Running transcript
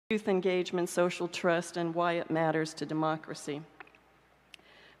youth engagement, social trust, and why it matters to democracy.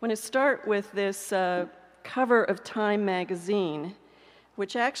 I'm going to start with this cover of Time magazine,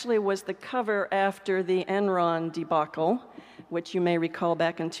 which actually was the cover after the Enron debacle, which you may recall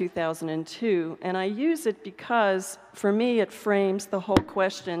back in 2002. And I use it because, for me, it frames the whole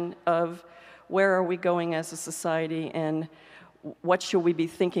question of where are we going as a society and what should we be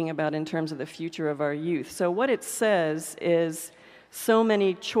thinking about in terms of the future of our youth. So what it says is, so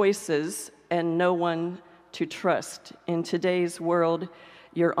many choices and no one to trust. In today's world,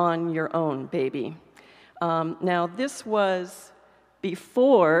 you're on your own, baby. Now, this was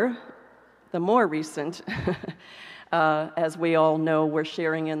before the more recent, as we all know, we're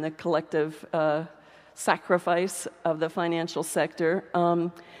sharing in the collective sacrifice of the financial sector.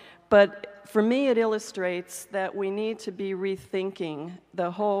 But for me, it illustrates that we need to be rethinking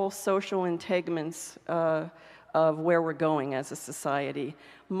the whole social integuments of where we're going as a society.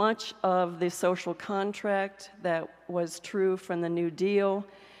 Much of the social contract that was true from the New Deal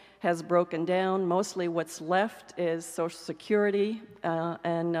has broken down. Mostly what's left is Social Security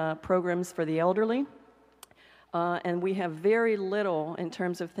and programs for the elderly. And we have very little in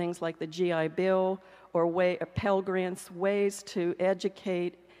terms of things like the GI Bill or Pell Grants, ways to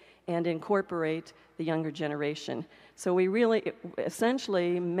educate and incorporate the younger generation. So we really,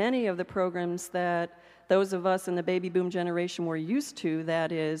 essentially, many of the programs that those of us in the baby boom generation were used to,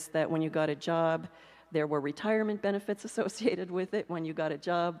 that is, that when you got a job, there were retirement benefits associated with it. When you got a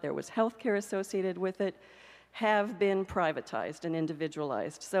job, there was health care associated with it, have been privatized and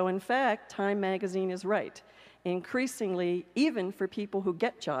individualized. So in fact, Time magazine is right. Increasingly, even for people who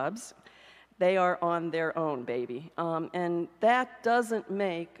get jobs, they are on their own, baby. And that doesn't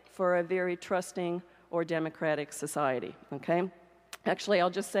make for a very trusting or democratic society, okay? Actually, I'll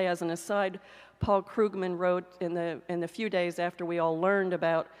just say as an aside, Paul Krugman wrote in the few days after we all learned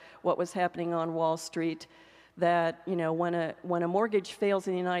about what was happening on Wall Street that, you know, when a mortgage fails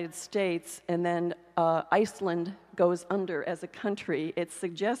in the United States and then Iceland goes under as a country, it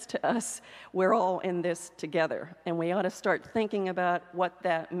suggests to us we're all in this together. And we ought to start thinking about what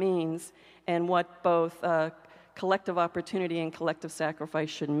that means and what both collective opportunity and collective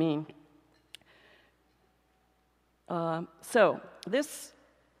sacrifice should mean. So this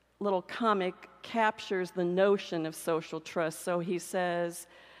little comic captures the notion of social trust. So he says,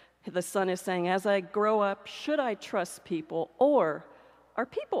 the son is saying, as I grow up, should I trust people, or are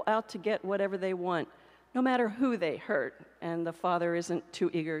people out to get whatever they want, no matter who they hurt? And the father isn't too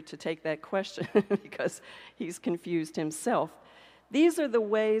eager to take that question because he's confused himself. These are the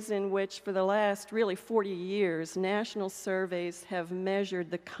ways in which, for the last really 40 years, national surveys have measured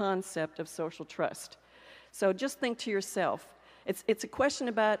the concept of social trust. So just think to yourself, it's a question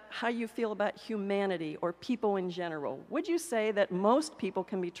about how you feel about humanity or people in general. Would you say that most people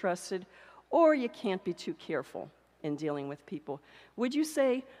can be trusted, or you can't be too careful in dealing with people? Would you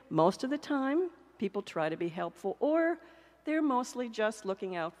say most of the time people try to be helpful, or they're mostly just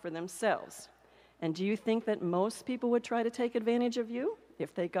looking out for themselves? And do you think that most people would try to take advantage of you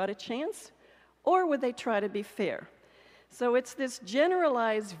if they got a chance, or would they try to be fair? So it's this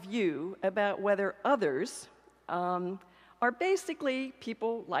generalized view about whether others are basically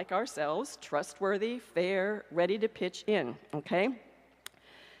people like ourselves, trustworthy, fair, ready to pitch in, okay?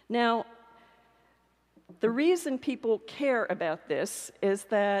 Now, the reason people care about this is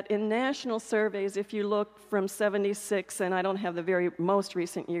that in national surveys, if you look from '76, and I don't have the very most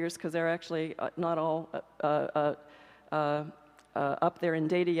recent years because they're actually not all up there in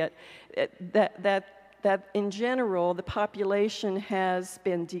data yet, that in general, the population has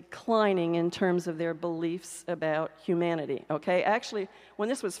been declining in terms of their beliefs about humanity, okay? Actually, when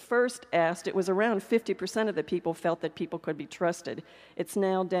this was first asked, it was around 50% of the people felt that people could be trusted. It's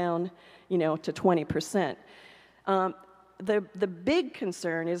now down, you know, to 20%. The big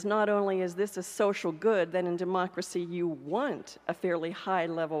concern is not only is this a social good, that in democracy you want a fairly high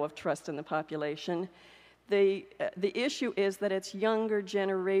level of trust in the population. The issue is that it's younger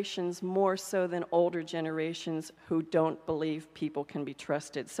generations more so than older generations who don't believe people can be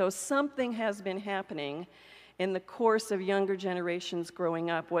trusted. So something has been happening in the course of younger generations growing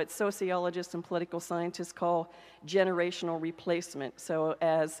up, what sociologists and political scientists call generational replacement. So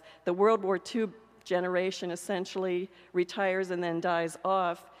as the World War II generation essentially retires and then dies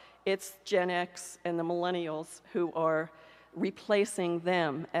off, it's Gen X and the millennials who are replacing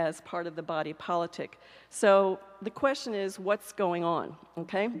them as part of the body politic. So the question is, what's going on,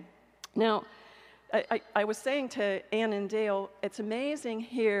 okay? Now, I was saying to Ann and Dale, it's amazing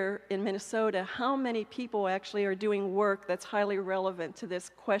here in Minnesota how many people actually are doing work that's highly relevant to this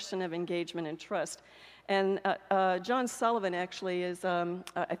question of engagement and trust. And John Sullivan actually is,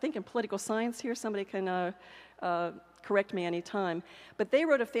 I think, in political science here. Somebody can correct me anytime. But they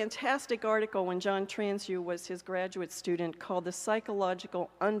wrote a fantastic article when John Transew was his graduate student called The Psychological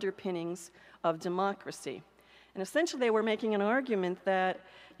Underpinnings of Democracy. And essentially they were making an argument that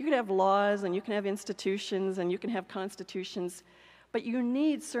you can have laws and you can have institutions and you can have constitutions, but you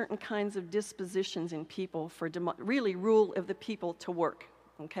need certain kinds of dispositions in people for really rule of the people to work,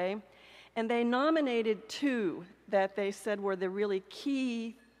 okay? And they nominated two that they said were the really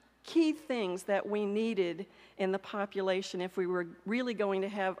key things that we needed in the population if we were really going to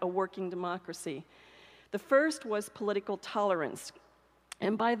have a working democracy. The first was political tolerance.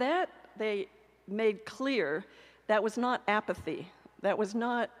 And by that, they made clear that was not apathy. That was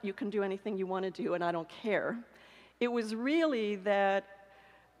not, you can do anything you want to do and I don't care. It was really that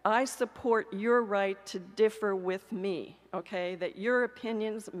I support your right to differ with me, okay? That your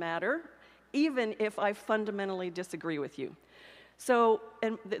opinions matter, even if I fundamentally disagree with you. So,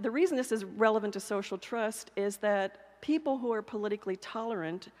 and the reason this is relevant to social trust is that people who are politically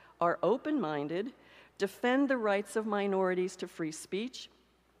tolerant are open-minded, defend the rights of minorities to free speech,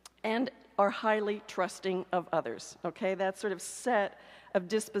 and are highly trusting of others, okay? That sort of set of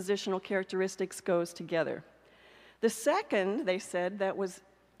dispositional characteristics goes together. The second, they said, that was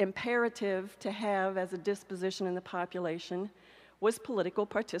imperative to have as a disposition in the population was political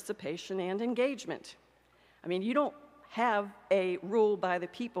participation and engagement. I mean, you don't have a rule by the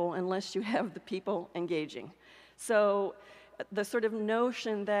people unless you have the people engaging. So the sort of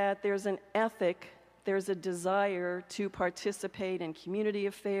notion that there's an ethic, there's a desire to participate in community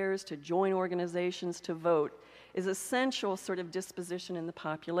affairs, to join organizations, to vote, is essential sort of disposition in the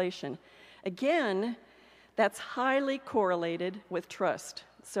population. Again, that's highly correlated with trust.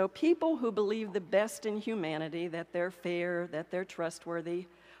 So people who believe the best in humanity, that they're fair, that they're trustworthy,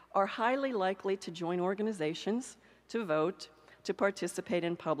 are highly likely to join organizations, to vote, to participate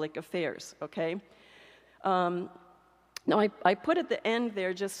in public affairs, okay? Now, I put at the end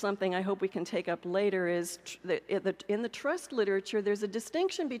there just something I hope we can take up later is in the trust literature, there's a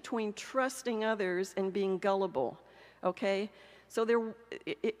distinction between trusting others and being gullible, okay? So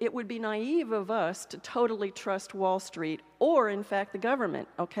it would be naive of us to totally trust Wall Street or, in fact, the government,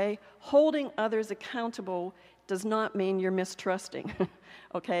 okay? Holding others accountable does not mean you're mistrusting,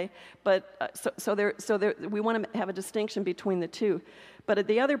 okay? But we want to have a distinction between the two. But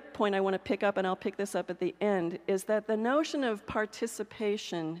the other point I want to pick up, and I'll pick this up at the end, is that the notion of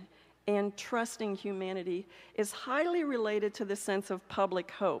participation and trusting humanity is highly related to the sense of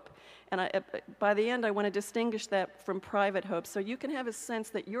public hope. And by the end, I want to distinguish that from private hope. So you can have a sense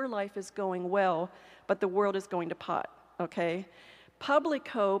that your life is going well, but the world is going to pot, okay? Public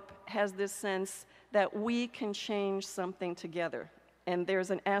hope has this sense that we can change something together. And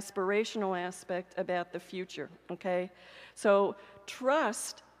there's an aspirational aspect about the future, okay? So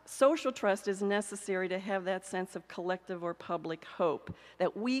trust, social trust is necessary to have that sense of collective or public hope,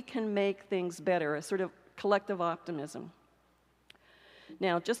 that we can make things better, a sort of collective optimism.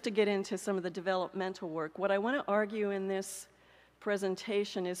 Now, just to get into some of the developmental work, what I want to argue in this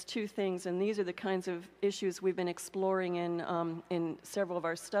presentation is two things, and these are the kinds of issues we've been exploring in several of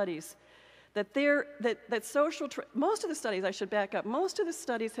our studies. Most of the studies, I should back up, most of the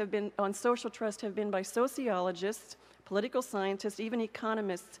studies have been on social trust have been by sociologists, political scientists, even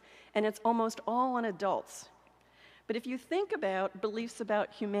economists, and it's almost all on adults. But if you think about beliefs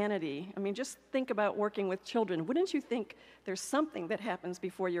about humanity, I mean, just think about working with children. Wouldn't you think there's something that happens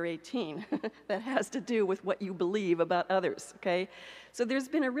before you're 18 that has to do with what you believe about others, okay? So there's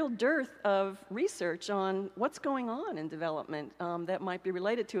been a real dearth of research on what's going on in development that might be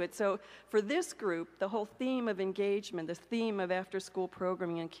related to it. So for this group, the whole theme of engagement, the theme of after-school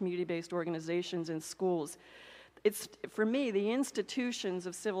programming and community-based organizations in schools, for me, the institutions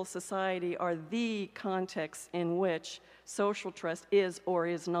of civil society are the context in which social trust is or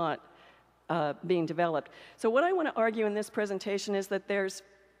is not being developed. So what I want to argue in this presentation is that there's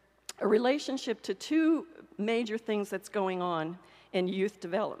a relationship to two major things that's going on in youth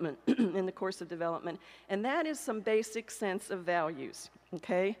development, in the course of development, and that is some basic sense of values,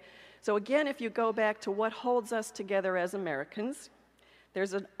 okay? So again, if you go back to what holds us together as Americans,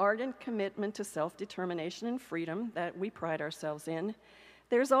 there's an ardent commitment to self-determination and freedom that we pride ourselves in.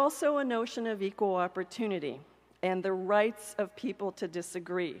 There's also a notion of equal opportunity and the rights of people to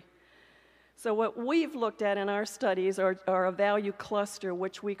disagree. So what we've looked at in our studies are a value cluster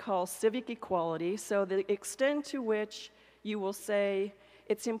which we call civic equality. So the extent to which you will say,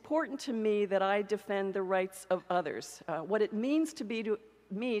 it's important to me that I defend the rights of others. What it means to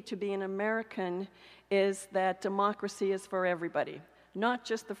me to be an American is that democracy is for everybody. not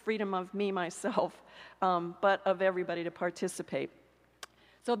just the freedom of me, myself, but of everybody to participate.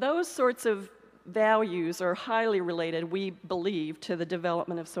 So those sorts of values are highly related, we believe, to the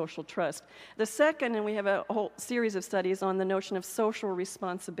development of social trust. The second, and we have a whole series of studies on the notion of social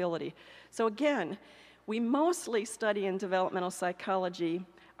responsibility. So again, we mostly study in developmental psychology,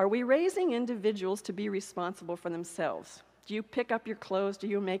 are we raising individuals to be responsible for themselves? Do you pick up your clothes? Do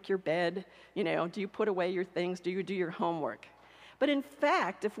you make your bed? You know, do you put away your things? Do you do your homework? But in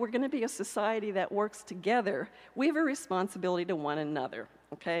fact, if we're going to be a society that works together, we have a responsibility to one another,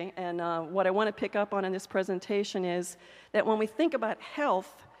 okay? And what I want to pick up on in this presentation is that when we think about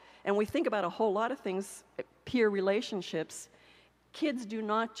health, and we think about a whole lot of things, peer relationships, kids do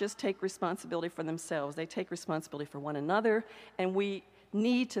not just take responsibility for themselves. They take responsibility for one another, and we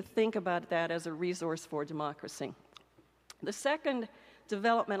need to think about that as a resource for democracy. The second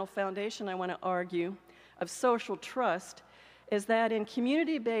developmental foundation I want to argue of social trust is that in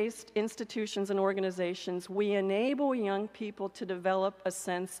community-based institutions and organizations, we enable young people to develop a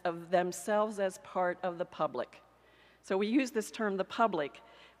sense of themselves as part of the public. So we use this term, the public.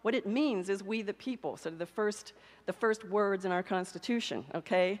 What it means is we the people, so the first words in our Constitution,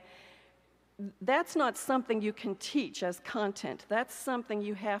 okay? That's not something you can teach as content. That's something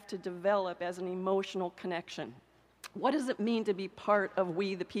you have to develop as an emotional connection. What does it mean to be part of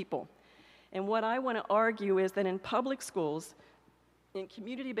we the people? And what I want to argue is that in public schools, in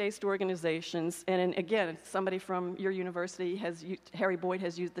community-based organizations, and again, somebody from your university Harry Boyd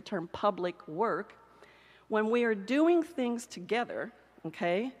has used the term public work, when we are doing things together,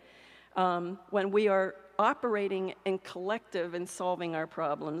 okay, when we are operating in collective and solving our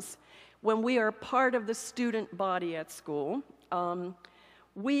problems, when we are part of the student body at school,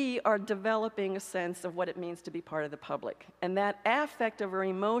 we are developing a sense of what it means to be part of the public. And that affect of our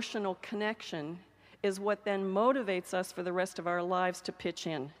emotional connection is what then motivates us for the rest of our lives to pitch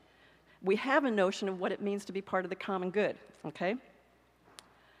in. We have a notion of what it means to be part of the common good, okay?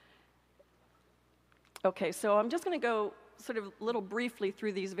 Okay, so I'm just going to go sort of a little briefly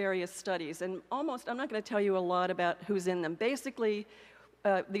through these various studies, and I'm not going to tell you a lot about who's in them. Basically,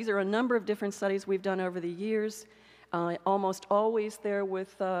 these are a number of different studies we've done over the years. Almost always they're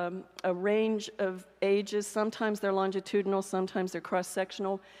with a range of ages. Sometimes they're longitudinal, sometimes they're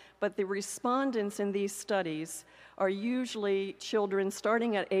cross-sectional, but the respondents in these studies are usually children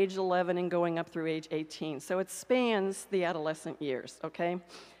starting at age 11 and going up through age 18. So it spans the adolescent years, okay?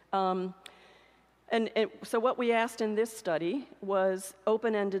 So what we asked in this study was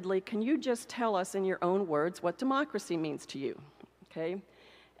open-endedly, can you just tell us in your own words what democracy means to you, okay?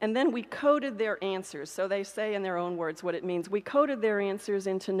 And then we coded their answers. So they say in their own words what it means. We coded their answers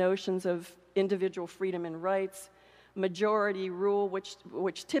into notions of individual freedom and rights, majority rule,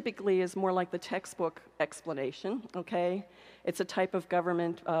 which typically is more like the textbook explanation, okay? It's a type of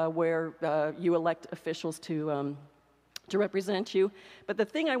government where you elect officials to represent you. But the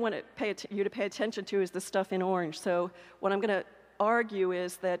thing I want you to pay attention to is the stuff in orange. So what I'm going to argue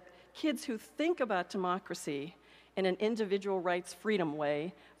is that kids who think about democracy in an individual rights freedom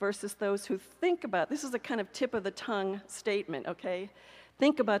way versus those who think about, this is a kind of tip of the tongue statement, okay?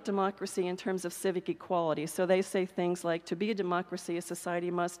 Think about democracy in terms of civic equality. So they say things like, to be a democracy, a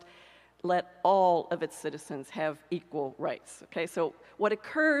society must let all of its citizens have equal rights, okay? So what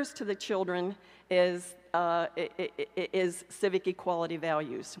occurs to the children is civic equality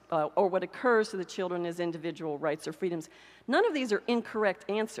values, or what occurs to the children is individual rights or freedoms. None of these are incorrect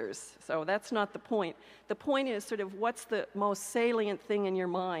answers, so that's not the point. The point is sort of what's the most salient thing in your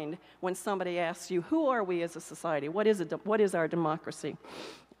mind when somebody asks you, who are we as a society? What is our democracy?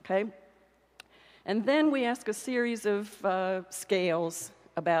 Okay? And then we ask a series of scales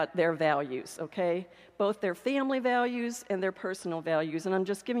about their values, okay? Both their family values and their personal values. And I'm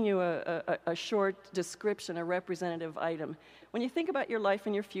just giving you a short description, a representative item. When you think about your life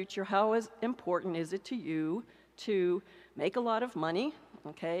and your future, how important is it to you to make a lot of money,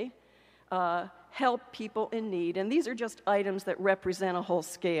 okay? Help people in need. And these are just items that represent a whole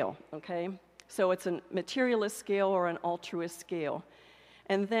scale, okay? So it's a materialist scale or an altruist scale.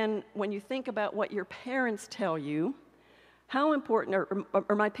 And then when you think about what your parents tell you, how important,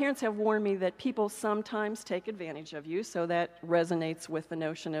 or my parents have warned me that people sometimes take advantage of you, so that resonates with the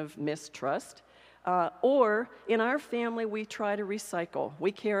notion of mistrust. Or in our family, we try to recycle.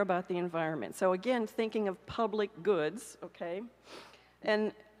 We care about the environment. So again, thinking of public goods, okay?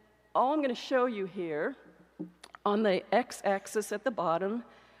 And all I'm going to show you here on the x-axis at the bottom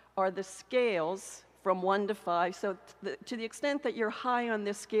are the scales from 1 to 5. So to the extent that you're high on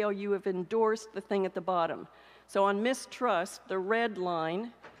this scale, you have endorsed the thing at the bottom. So on mistrust, the red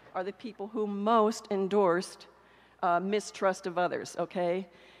line are the people who most endorsed mistrust of others, okay?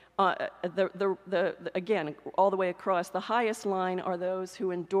 Again, all the way across, the highest line are those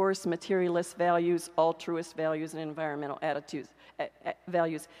who endorse materialist values, altruist values, and environmental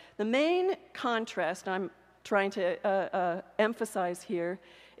values. The main contrast I'm trying to emphasize here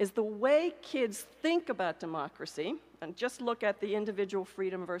is the way kids think about democracy, and just look at the individual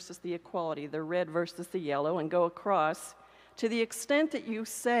freedom versus the equality, the red versus the yellow, and go across. To the extent that you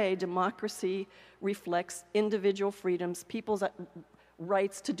say democracy reflects individual freedoms, people's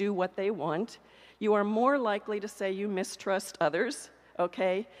rights to do what they want, you are more likely to say you mistrust others,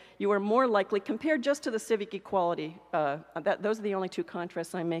 okay? You are more likely, compared just to the civic equality, those are the only two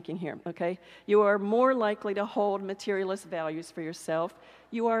contrasts I'm making here, okay? You are more likely to hold materialist values for yourself.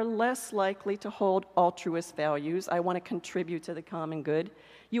 You are less likely to hold altruist values. I want to contribute to the common good.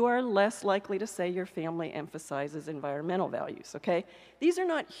 You are less likely to say your family emphasizes environmental values, okay? These are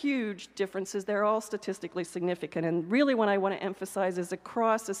not huge differences. They're all statistically significant. And really what I want to emphasize is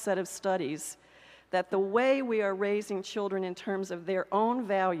across a set of studies that the way we are raising children in terms of their own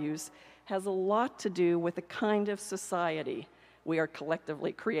values has a lot to do with the kind of society we are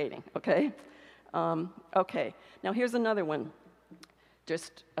collectively creating, okay? Okay, now here's another one.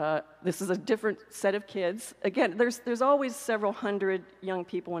 This is a different set of kids. Again, there's always several hundred young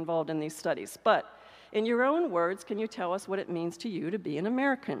people involved in these studies, but in your own words, can you tell us what it means to you to be an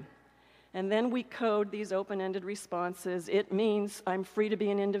American? And then we code these open-ended responses. It means I'm free to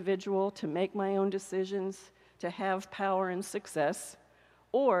be an individual, to make my own decisions, to have power and success.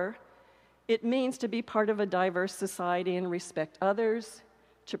 Or it means to be part of a diverse society and respect others,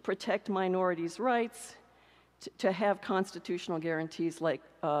 to protect minorities' rights, to have constitutional guarantees like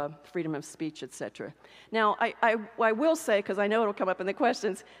freedom of speech, etc. Now, I will say, because I know it'll come up in the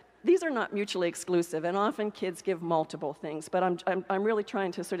questions, these are not mutually exclusive, and often kids give multiple things, but I'm really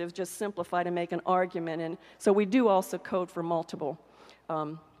trying to sort of just simplify to make an argument, and so we do also code for multiple.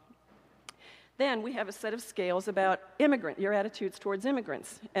 Then we have a set of scales about your attitudes towards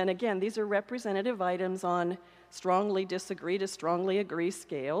immigrants. And again, these are representative items on strongly disagree to strongly agree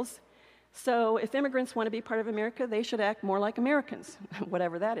scales. So if immigrants want to be part of America, they should act more like Americans,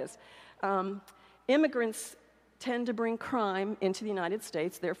 whatever that is. Immigrants tend to bring crime into the United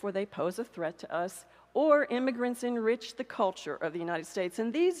States, therefore they pose a threat to us, or immigrants enrich the culture of the United States.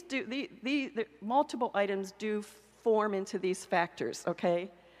 And these the multiple items do form into these factors, okay?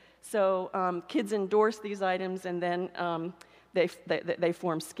 So kids endorse these items, and then they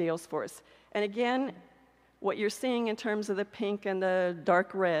form scales for us. And again, what you're seeing in terms of the pink and the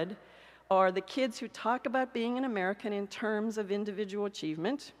dark red are the kids who talk about being an American in terms of individual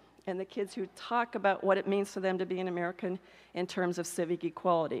achievement, and the kids who talk about what it means to them to be an American in terms of civic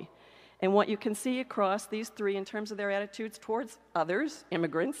equality. And what you can see across these three in terms of their attitudes towards others,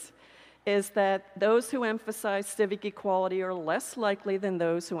 immigrants, is that those who emphasize civic equality are less likely than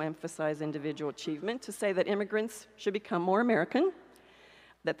those who emphasize individual achievement to say that immigrants should become more American,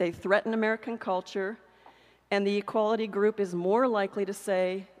 that they threaten American culture, and the equality group is more likely to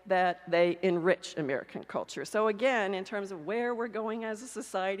say that they enrich American culture. So again, in terms of where we're going as a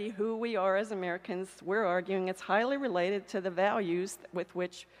society, who we are as Americans, we're arguing it's highly related to the values with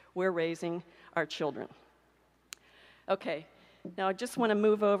which we're raising our children. Okay, now I just want to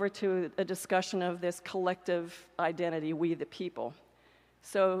move over to a discussion of this collective identity, we the people.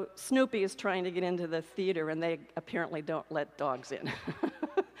 So Snoopy is trying to get into the theater, and they apparently don't let dogs in.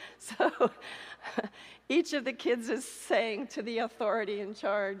 So each of the kids is saying to the authority in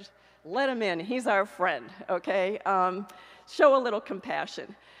charge, let him in, he's our friend, okay? Show a little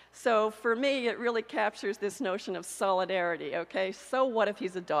compassion. So for me, it really captures this notion of solidarity, okay? So what if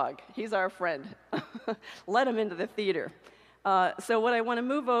he's a dog? He's our friend. Let him into the theater. So what I want to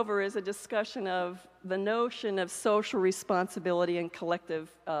move over is a discussion of the notion of social responsibility and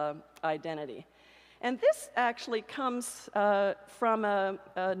collective identity. And this actually comes from a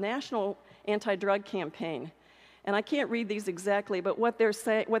national anti-drug campaign. And I can't read these exactly, but what they're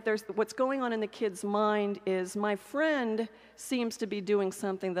saying, what's going on in the kid's mind is, my friend seems to be doing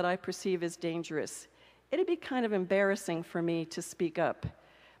something that I perceive as dangerous. It'd be kind of embarrassing for me to speak up.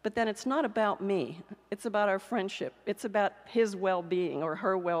 But then it's not about me. It's about our friendship. It's about his well-being or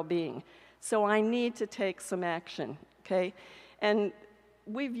her well-being. So I need to take some action, okay? And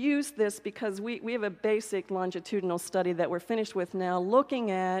we've used this because we have a basic longitudinal study that we're finished with now,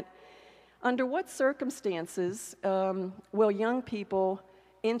 looking at under what circumstances will young people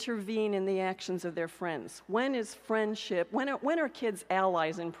intervene in the actions of their friends? When is friendship, when are kids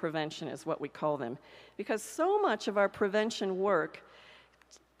allies in prevention is what we call them? Because so much of our prevention work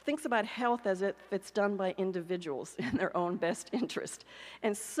thinks about health as if it's done by individuals in their own best interest.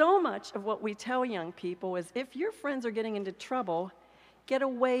 And so much of what we tell young people is, if your friends are getting into trouble, get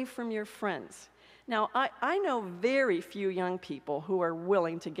away from your friends. Now, I know very few young people who are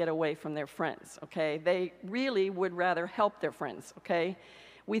willing to get away from their friends, okay? They really would rather help their friends, okay?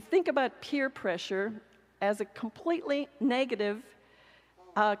 We think about peer pressure as a completely negative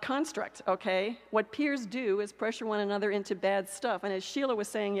construct, okay? What peers do is pressure one another into bad stuff. And as Sheila was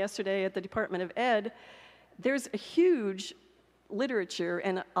saying yesterday at the Department of Ed, there's a huge literature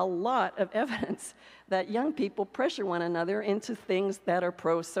and a lot of evidence that young people pressure one another into things that are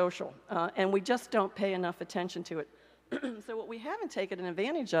pro-social, and we just don't pay enough attention to it. So what we haven't taken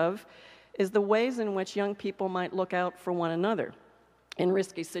advantage of is the ways in which young people might look out for one another in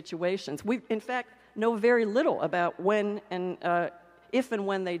risky situations. We, in fact, know very little about when and if and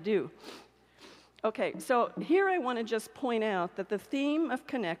when they do. Okay, so here I want to just point out that the theme of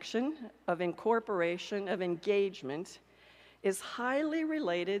connection, of incorporation, of engagement is highly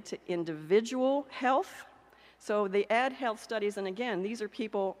related to individual health. So the ad health studies, and again, these are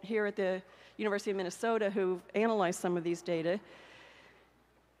people here at the University of Minnesota who've analyzed some of these data.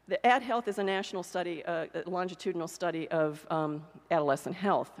 The ad health is a national study, a longitudinal study of adolescent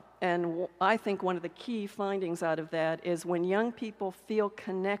health. And I think one of the key findings out of that is when young people feel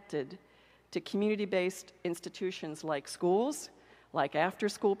connected to community-based institutions like schools, like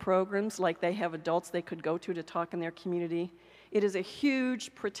after-school programs, like they have adults they could go to talk in their community, it is a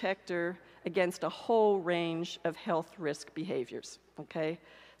huge protector against a whole range of health risk behaviors, okay?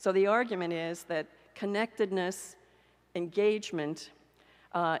 So the argument is that connectedness, engagement,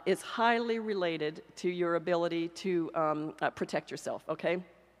 is highly related to your ability to protect yourself, okay?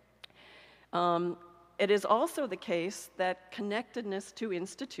 It is also the case that connectedness to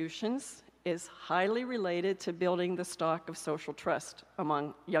institutions is highly related to building the stock of social trust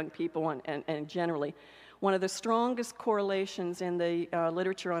among young people and generally. One of the strongest correlations in the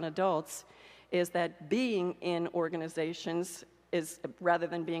literature on adults is that being in organizations is, rather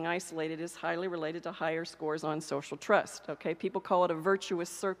than being isolated, is highly related to higher scores on social trust, okay? People call it a virtuous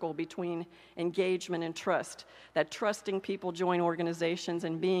circle between engagement and trust, that trusting people join organizations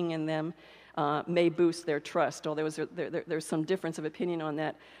and being in them may boost their trust, although there's some difference of opinion on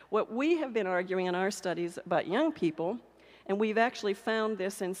that. What we have been arguing in our studies about young people, and we've actually found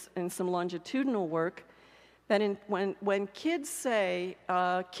this in some longitudinal work, that when kids say,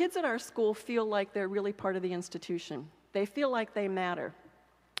 kids at our school feel like they're really part of the institution. They feel like they matter.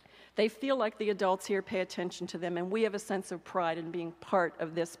 They feel like the adults here pay attention to them, and we have a sense of pride in being part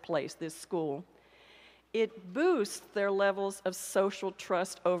of this place, this school. It boosts their levels of social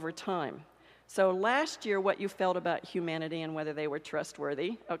trust over time. So last year, what you felt about humanity and whether they were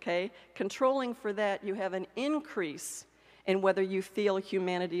trustworthy, okay? Controlling for that, you have an increase in whether you feel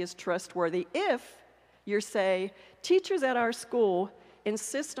humanity is trustworthy if you say, teachers at our school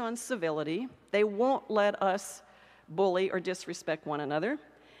insist on civility. They won't let us bully or disrespect one another.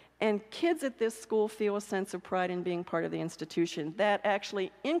 And kids at this school feel a sense of pride in being part of the institution. That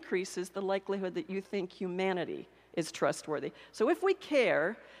actually increases the likelihood that you think humanity is trustworthy. So if we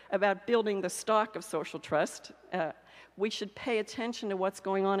care about building the stock of social trust, we should pay attention to what's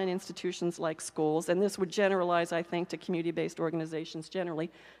going on in institutions like schools, and this would generalize, I think, to community-based organizations generally.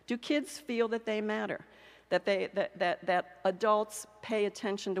 Do kids feel that they matter? That adults pay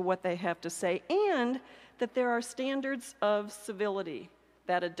attention to what they have to say, and that there are standards of civility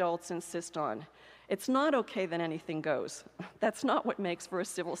that adults insist on. It's not okay that anything goes. That's not what makes for a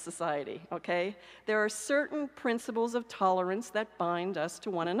civil society, okay? There are certain principles of tolerance that bind us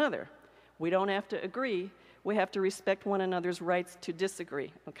to one another. We don't have to agree. We have to respect one another's rights to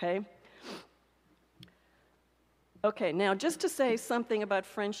disagree, okay? Okay, now just to say something about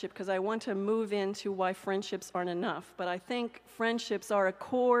friendship, because I want to move into why friendships aren't enough, but I think friendships are a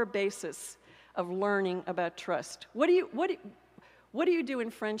core basis of learning about trust. What do you do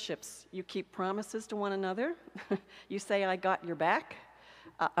in friendships? You keep promises to one another. You say, I got your back.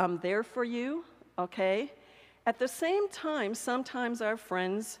 I'm there for you, okay? At the same time, sometimes our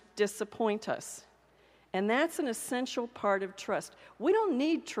friends disappoint us. And that's an essential part of trust. We don't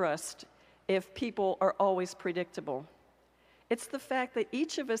need trust if people are always predictable. It's the fact that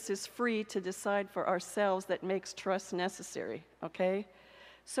each of us is free to decide for ourselves that makes trust necessary, okay?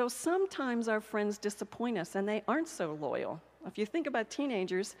 So sometimes our friends disappoint us and they aren't so loyal. If you think about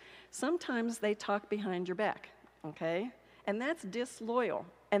teenagers, sometimes they talk behind your back, okay? And that's disloyal.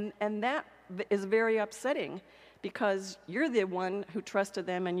 And that is very upsetting because you're the one who trusted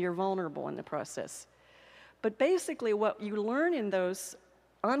them and you're vulnerable in the process. But basically what you learn in those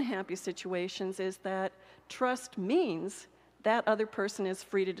unhappy situations is that trust means that other person is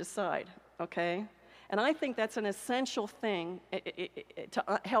free to decide, okay? And I think that's an essential thing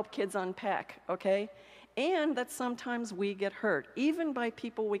to help kids unpack, okay? And that sometimes we get hurt, even by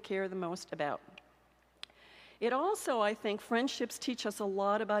people we care the most about. It also, I think, friendships teach us a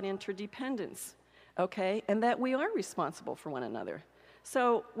lot about interdependence, okay? And that we are responsible for one another.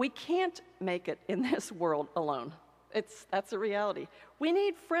 So we can't make it in this world alone. That's a reality. We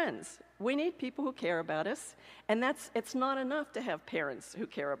need friends. We need people who care about us. And it's not enough to have parents who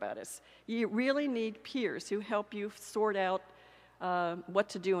care about us. You really need peers who help you sort out what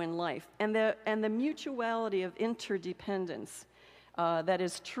to do in life. And the mutuality of interdependence that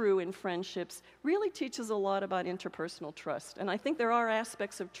is true in friendships really teaches a lot about interpersonal trust. And I think there are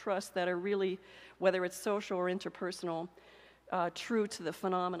aspects of trust that are really, whether it's social or interpersonal, true to the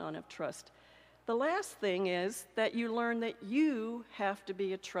phenomenon of trust. The last thing is that you learn that you have to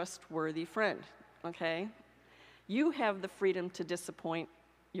be a trustworthy friend, okay? You have the freedom to disappoint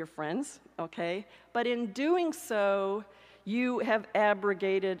your friends, okay? But in doing so, you have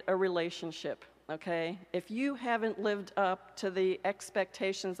abrogated a relationship, okay? If you haven't lived up to the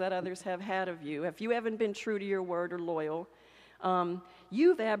expectations that others have had of you, if you haven't been true to your word or loyal,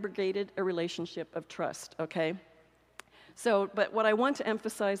 you've abrogated a relationship of trust, okay? So, but what I want to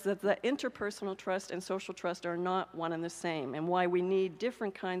emphasize is that interpersonal trust and social trust are not one and the same, and why we need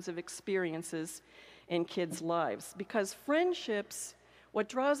different kinds of experiences in kids' lives. Because friendships, what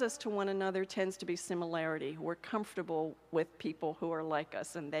draws us to one another tends to be similarity. We're comfortable with people who are like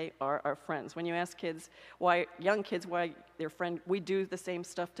us, and they are our friends. When you ask kids, young kids, why they're friends, we do the same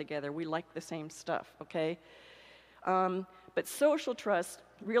stuff together. We like the same stuff, okay? But social trust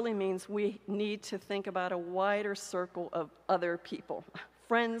really means we need to think about a wider circle of other people.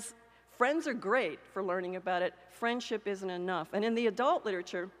 Friends are great for learning about it. Friendship isn't enough. And in the adult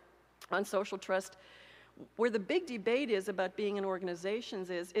literature on social trust, where the big debate is about being in organizations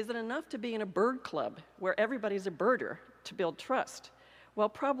is it enough to be in a bird club where everybody's a birder to build trust? Well,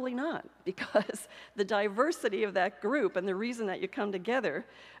 probably not, because the diversity of that group and the reason that you come together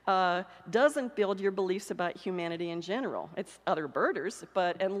doesn't build your beliefs about humanity in general. It's other birders,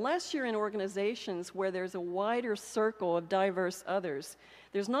 but unless you're in organizations where there's a wider circle of diverse others,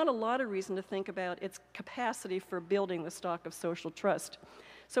 there's not a lot of reason to think about its capacity for building the stock of social trust.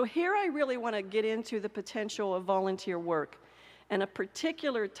 So here I really want to get into the potential of volunteer work and a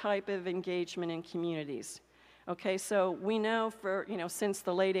particular type of engagement in communities. Okay, so we know since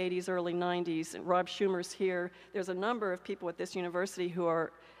the late 80s, early 90s, and Rob Schumer's here, there's a number of people at this university who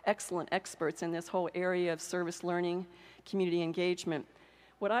are excellent experts in this whole area of service learning, community engagement.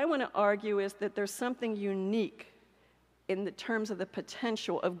 What I want to argue is that there's something unique in the terms of the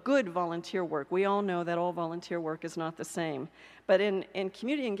potential of good volunteer work. We all know that all volunteer work is not the same. But in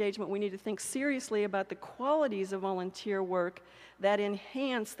community engagement, we need to think seriously about the qualities of volunteer work that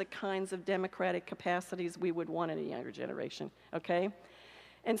enhance the kinds of democratic capacities we would want in a younger generation, okay?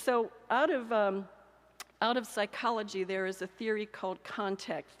 And so out of psychology, there is a theory called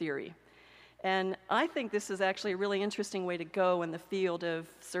contact theory. And I think this is actually a really interesting way to go in the field of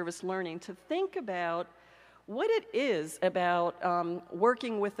service learning, to think about what it is about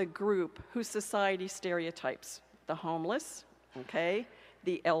working with a group whose society stereotypes: the homeless, okay,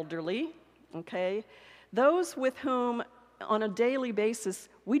 the elderly, okay, those with whom on a daily basis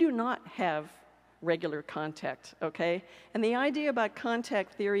we do not have regular contact, okay? And the idea about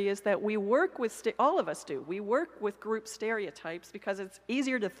contact theory is that we work with, all of us do, we work with group stereotypes because it's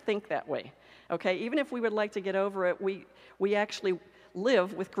easier to think that way, okay? Even if we would like to get over it, we actually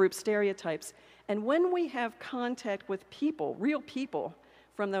live with group stereotypes. And when we have contact with people, real people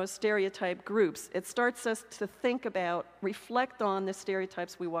from those stereotype groups, it starts us to think about, reflect on the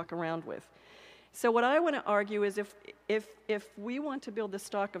stereotypes we walk around with. So what I want to argue is if we want to build the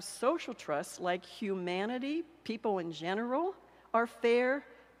stock of social trust, like humanity, people in general, are fair,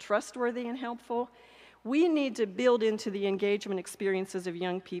 trustworthy, and helpful, we need to build into the engagement experiences of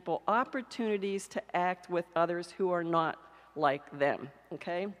young people opportunities to act with others who are not like them,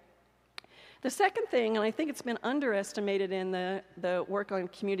 okay? The second thing, and I think it's been underestimated in the work on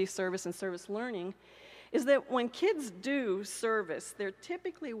community service and service learning, is that when kids do service, they're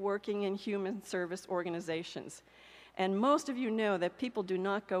typically working in human service organizations. And most of you know that people do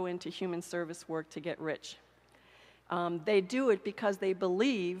not go into human service work to get rich. They do it because they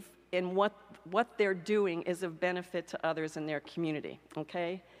believe in what they're doing is of benefit to others in their community,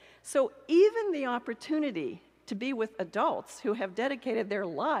 okay? So even the opportunity to be with adults who have dedicated their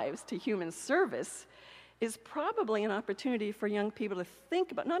lives to human service is probably an opportunity for young people to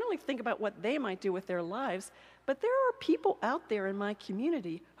think about, not only think about what they might do with their lives, but there are people out there in my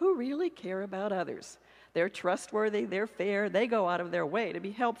community who really care about others. They're trustworthy, they're fair, they go out of their way to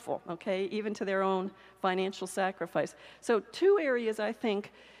be helpful, okay, even to their own financial sacrifice. So 2 areas I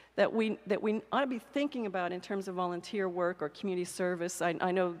think that we ought to be thinking about in terms of volunteer work or community service.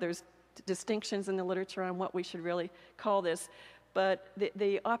 I know there's distinctions in the literature on what we should really call this, but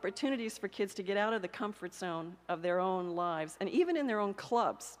the opportunities for kids to get out of the comfort zone of their own lives, and even in their own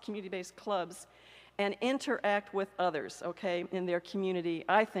clubs, community-based clubs, and interact with others, okay, in their community,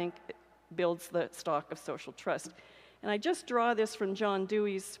 I think builds the stock of social trust. And I just draw this from John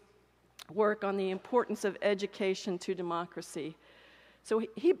Dewey's work on the importance of education to democracy. So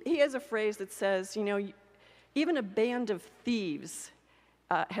he has a phrase that says, you know, even a band of thieves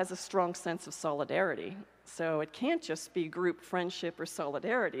has a strong sense of solidarity. So it can't just be group friendship or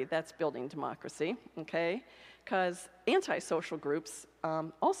solidarity that's building democracy, okay? Because antisocial groups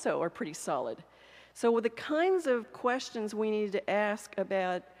also are pretty solid. So with the kinds of questions we need to ask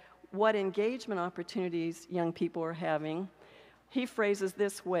about what engagement opportunities young people are having, he phrases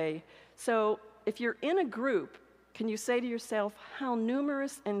this way. So if you're in a group, can you say to yourself, how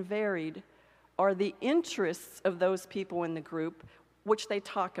numerous and varied are the interests of those people in the group which they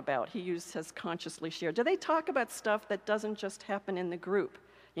talk about? He says consciously shared. Do they talk about stuff that doesn't just happen in the group?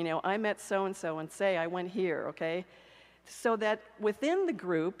 You know, I met so-and-so and say I went here, okay? So that within the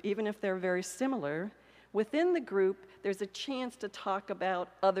group, even if they're very similar, within the group, there's a chance to talk about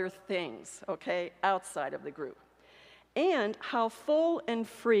other things, okay, outside of the group. And how full and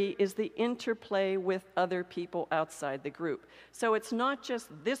free is the interplay with other people outside the group. So it's not just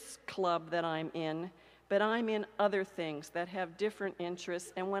this club that I'm in, but I'm in other things that have different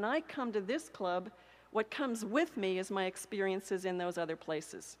interests. And when I come to this club, what comes with me is my experiences in those other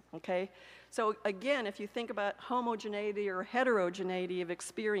places, okay? So again, if you think about homogeneity or heterogeneity of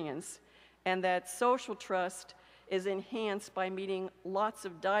experience, and that social trust is enhanced by meeting lots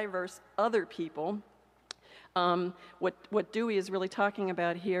of diverse other people, what Dewey is really talking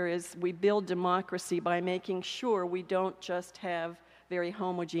about here is we build democracy by making sure we don't just have very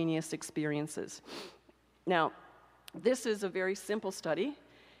homogeneous experiences. Now, this is a very simple study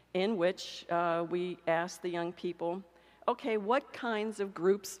in which we ask the young people, okay, what kinds of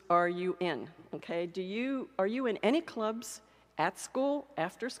groups are you in? Okay, are you in any clubs at school,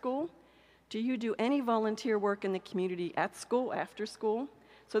 after school? Do you do any volunteer work in the community at school, after school?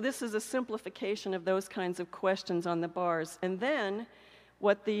 So this is a simplification of those kinds of questions on the bars. And then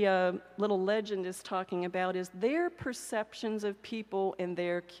what the little legend is talking about is their perceptions of people in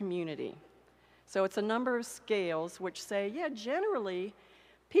their community. So it's a number of scales which say, yeah, generally,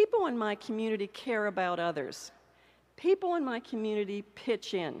 people in my community care about others. People in my community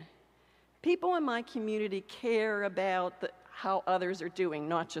pitch in. People in my community care about how others are doing,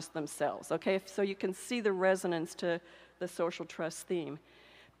 not just themselves, okay? So you can see the resonance to the social trust theme.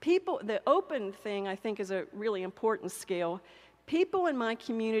 The open thing, I think, is a really important scale. People in my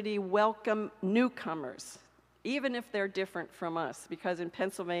community welcome newcomers, even if they're different from us, because in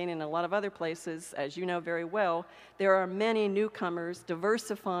Pennsylvania and a lot of other places, as you know very well, there are many newcomers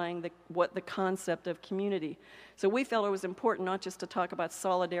diversifying the concept of community. So we felt it was important not just to talk about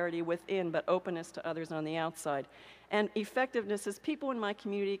solidarity within, but openness to others on the outside. And effectiveness is people in my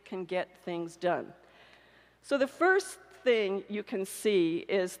community can get things done. So the first thing you can see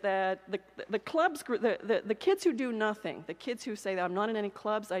is that the clubs, the kids who do nothing, the kids who say, I'm not in any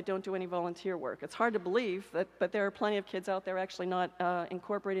clubs, I don't do any volunteer work. It's hard to believe, but there are plenty of kids out there actually not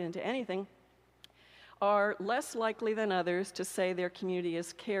incorporated into anything, are less likely than others to say their community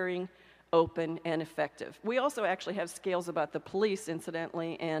is caring, open, and effective. We also actually have scales about the police,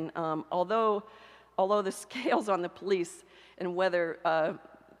 incidentally, and although the scales on the police and whether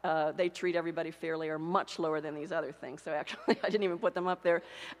they treat everybody fairly are much lower than these other things. So actually, I didn't even put them up there.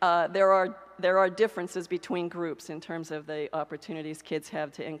 There are differences between groups in terms of the opportunities kids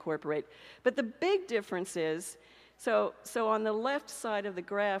have to incorporate. But the big difference is, so on the left side of the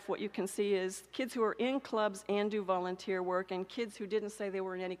graph, what you can see is kids who are in clubs and do volunteer work, and kids who didn't say they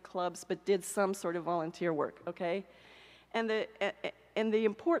were in any clubs but did some sort of volunteer work, okay? And the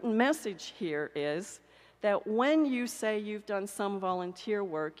important message here is that when you say you've done some volunteer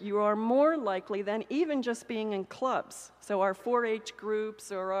work, you are more likely than even just being in clubs. So our 4-H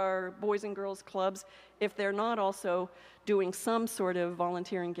groups or our Boys and Girls Clubs, if they're not also doing some sort of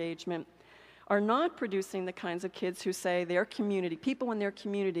volunteer engagement, are not producing the kinds of kids who say their community, people in their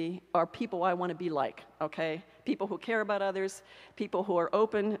community are people I want to be like, okay? People who care about others, people who are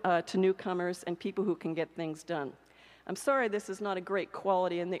open to newcomers, and people who can get things done. I'm sorry this is not a great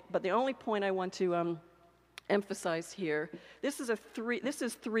quality, but the only point I want to emphasize here, this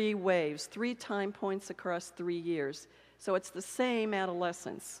is 3 waves, 3 time points across 3 years. So it's the same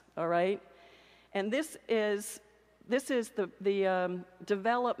adolescence, all right? And this is the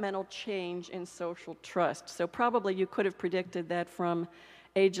developmental change in social trust. So probably you could have predicted that from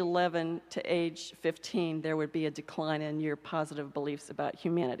age 11 to age 15, there would be a decline in your positive beliefs about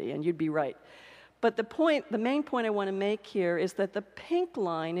humanity, and you'd be right. But the main point I want to make here is that the pink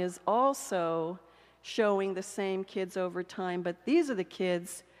line is also showing the same kids over time, but these are the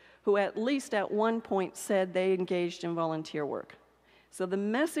kids who at least at one point said they engaged in volunteer work. So the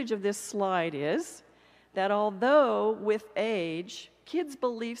message of this slide is that although with age, kids'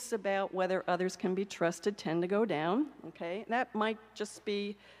 beliefs about whether others can be trusted tend to go down, okay? That might just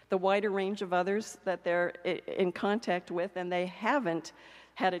be the wider range of others that they're in contact with, and they haven't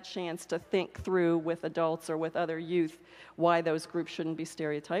had a chance to think through with adults or with other youth why those groups shouldn't be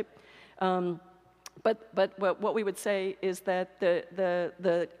stereotyped. But what we would say is that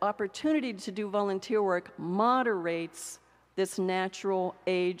the opportunity to do volunteer work moderates this natural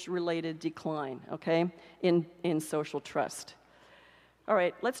age-related decline, okay, in social trust. All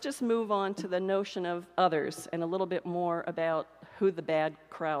right, let's just move on to the notion of others and a little bit more about who the bad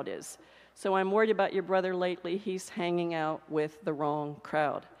crowd is. So I'm worried about your brother lately. He's hanging out with the wrong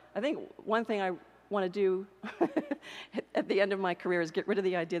crowd. I think one thing I want to do at the end of my career is get rid of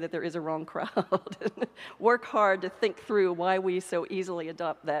the idea that there is a wrong crowd. Work hard to think through why we so easily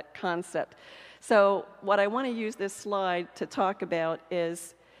adopt that concept. So what I want to use this slide to talk about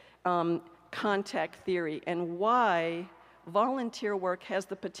is contact theory and why volunteer work has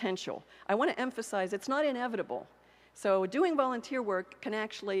the potential. I want to emphasize it's not inevitable. So doing volunteer work can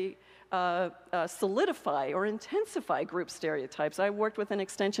actually solidify or intensify group stereotypes. I worked with an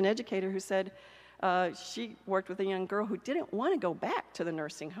extension educator who said she worked with a young girl who didn't want to go back to the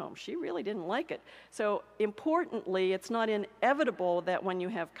nursing home. She really didn't like it. So importantly, it's not inevitable that when you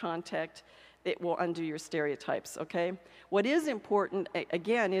have contact, it will undo your stereotypes, okay? What is important,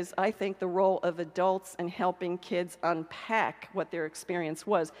 again, is I think the role of adults in helping kids unpack what their experience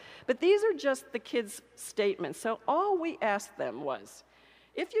was. But these are just the kids' statements. So all we asked them was,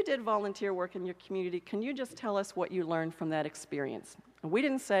 if you did volunteer work in your community, can you just tell us what you learned from that experience? And we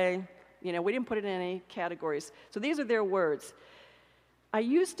didn't say, we didn't put it in any categories. So these are their words. I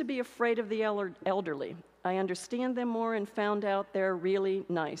used to be afraid of the elderly. I understand them more and found out they're really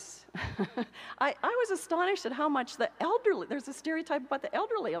nice. I was astonished at how much the elderly, there's a stereotype about the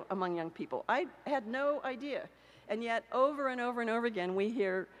elderly among young people. I had no idea. And yet over and over and over again, we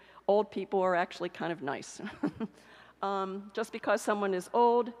hear old people are actually kind of nice. Just because someone is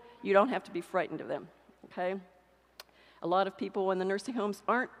old, you don't have to be frightened of them, okay? A lot of people in the nursing homes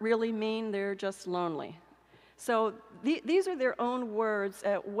aren't really mean, they're just lonely. So these are their own words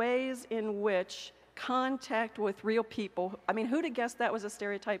at ways in which contact with real people, I mean, who'd have guessed that was a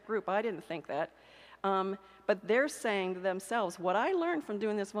stereotype group? I didn't think that. But they're saying to themselves, what I learned from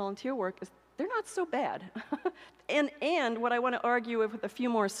doing this volunteer work is they're not so bad. and what I want to argue with a few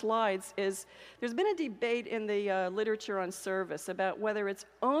more slides is there's been a debate in the literature on service about whether it's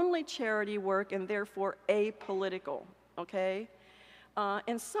only charity work and therefore apolitical, okay?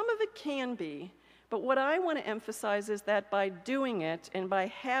 And some of it can be. But what I want to emphasize is that by doing it and by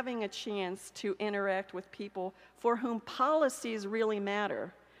having a chance to interact with people for whom policies really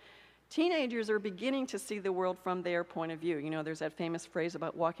matter, teenagers are beginning to see the world from their point of view. You know, there's that famous phrase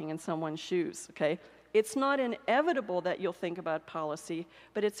about walking in someone's shoes, okay? It's not inevitable that you'll think about policy,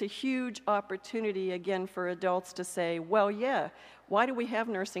 but it's a huge opportunity, again, for adults to say, well, yeah, why do we have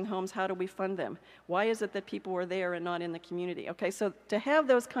nursing homes? How do we fund them? Why is it that people are there and not in the community? Okay, so to have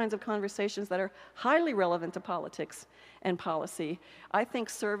those kinds of conversations that are highly relevant to politics and policy, I think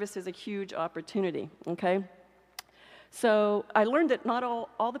service is a huge opportunity, okay? So I learned that not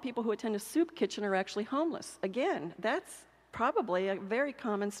all the people who attend a soup kitchen are actually homeless. Again, that's probably a very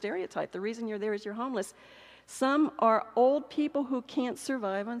common stereotype. The reason you're there is you're homeless. Some are old people who can't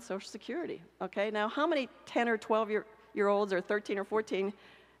survive on Social Security, okay? Now, how many 10 or 12-year-olds or 13 or 14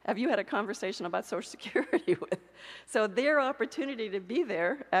 have you had a conversation about Social Security with? So their opportunity to be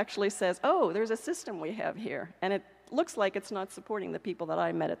there actually says, oh, there's a system we have here. And it looks like it's not supporting the people that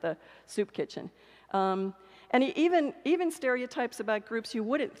I met at the soup kitchen. And even stereotypes about groups you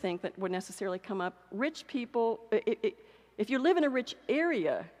wouldn't think that would necessarily come up. Rich people, if you live in a rich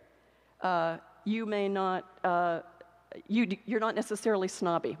area, you may not, you're not necessarily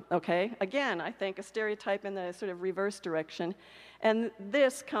snobby, okay? Again, I think a stereotype in the sort of reverse direction. And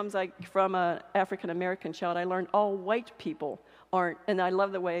this comes from an African-American child. I learned all white people aren't, and I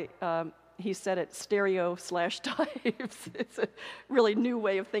love the way he said it, stereo/types. It's a really new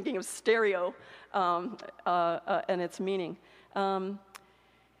way of thinking of stereo and its meaning.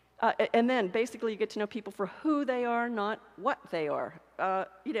 And then basically you get to know people for who they are, not what they are.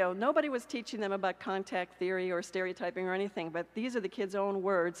 You know, nobody was teaching them about contact theory or stereotyping or anything, but these are the kids' own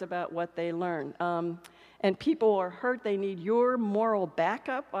words about what they learn. And people are hurt, they need your moral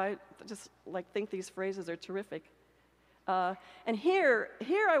backup. I just think these phrases are terrific. And here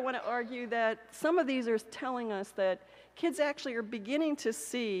I want to argue that some of these are telling us that kids actually are beginning to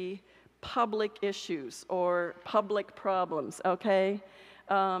see public issues or public problems, okay?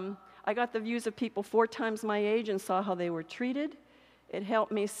 I got the views of people 4 times my age and saw how they were treated. It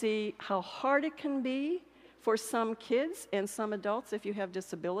helped me see how hard it can be for some kids and some adults if you have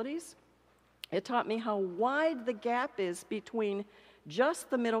disabilities. It taught me how wide the gap is between just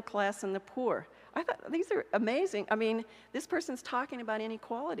the middle class and the poor. I thought, these are amazing. I mean, this person's talking about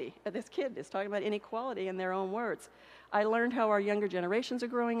inequality. This kid is talking about inequality in their own words. I learned how our younger generations are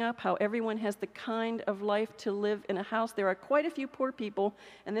growing up, how everyone has the kind of life to live in a house. There are quite a few poor people,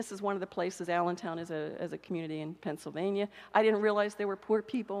 and this is one of the places, Allentown is a community in Pennsylvania. I didn't realize there were poor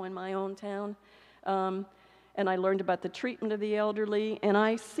people in my own town. And I learned about the treatment of the elderly, and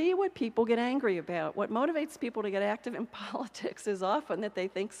I see what people get angry about. What motivates people to get active in politics is often that they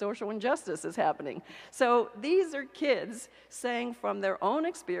think social injustice is happening. So these are kids saying from their own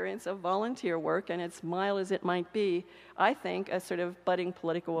experience of volunteer work, and it's mild as it might be, I think a sort of budding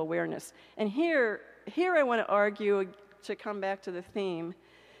political awareness. And here I want to argue, to come back to the theme,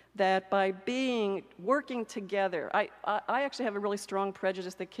 that by working together, I actually have a really strong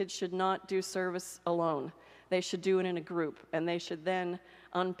prejudice that kids should not do service alone. They should do it in a group, and they should then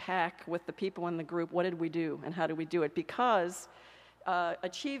unpack with the people in the group, what did we do and how do we do it? Because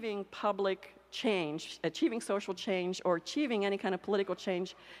achieving public change, achieving social change, or achieving any kind of political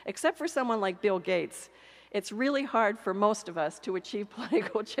change, except for someone like Bill Gates, it's really hard for most of us to achieve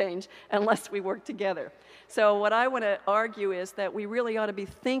political change unless we work together. So what I want to argue is that we really ought to be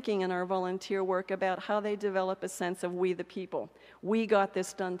thinking in our volunteer work about how they develop a sense of we the people. We got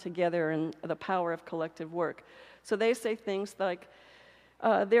this done together and the power of collective work. So they say things like,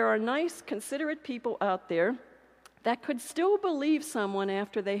 there are nice, considerate people out there that could still believe someone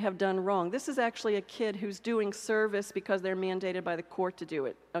after they have done wrong. This is actually a kid who's doing service because they're mandated by the court to do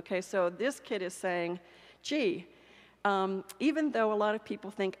it. Okay, so this kid is saying, gee, even though a lot of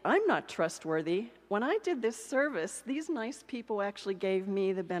people think I'm not trustworthy, when I did this service, these nice people actually gave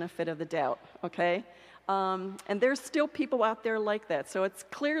me the benefit of the doubt, okay? And there's still people out there like that. So it's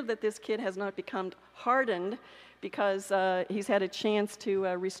clear that this kid has not become hardened because he's had a chance to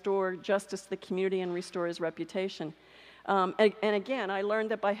restore justice to the community and restore his reputation. And again, I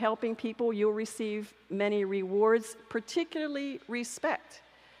learned that by helping people, you'll receive many rewards, particularly respect,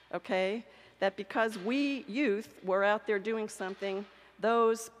 okay? That because we, youth, were out there doing something,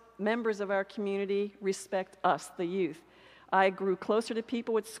 those members of our community respect us, the youth. I grew closer to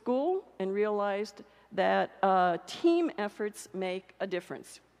people at school and realized that team efforts make a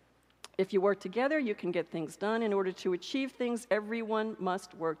difference. If you work together, you can get things done. In order to achieve things, everyone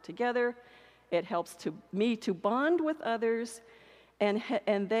must work together. It helps me to bond with others,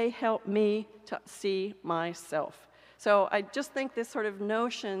 and they help me to see myself. So I just think this sort of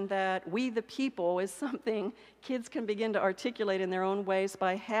notion that we the people is something kids can begin to articulate in their own ways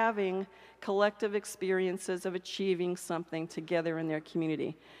by having collective experiences of achieving something together in their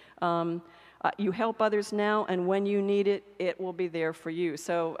community. You help others now, and when you need it, it will be there for you.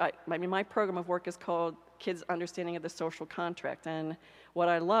 So I mean, my program of work is called Kids' Understanding of the Social Contract, and what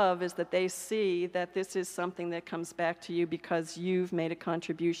I love is that they see that this is something that comes back to you because you've made a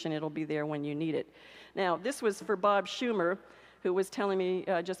contribution. It'll be there when you need it. Now, this was for Bob Schumer, who was telling me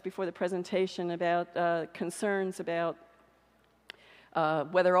just before the presentation about concerns about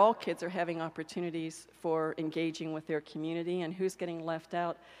whether all kids are having opportunities for engaging with their community and who's getting left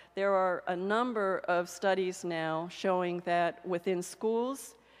out. There are a number of studies now showing that within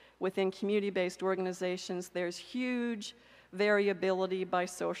schools, within community-based organizations, there's huge variability by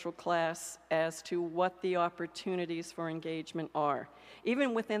social class as to what the opportunities for engagement are.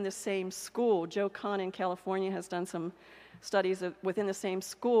 Even within the same school, Joe Kahn in California has done some studies of within the same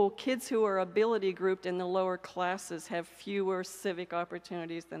school, kids who are ability grouped in the lower classes have fewer civic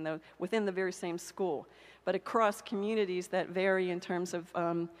opportunities than those within the very same school. But across communities that vary in terms of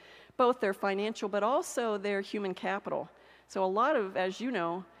both their financial but also their human capital. So a lot of, as you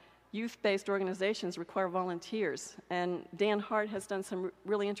know, youth-based organizations require volunteers. And Dan Hart has done some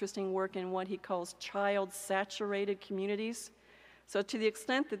really interesting work in what he calls child-saturated communities. So to the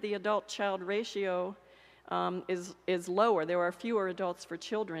extent that the adult-child ratio is lower. There are fewer adults for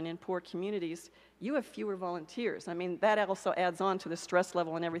children in poor communities. You have fewer volunteers. I mean, that also adds on to the stress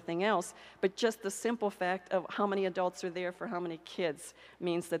level and everything else, but just the simple fact of how many adults are there for how many kids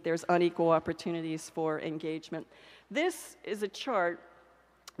means that there's unequal opportunities for engagement. This is a chart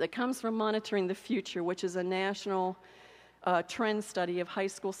that comes from Monitoring the Future, which is a national trend study of high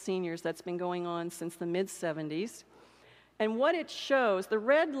school seniors that's been going on since the mid-70s. And what it shows, the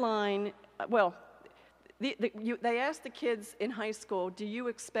red line, well, they asked the kids in high school, do you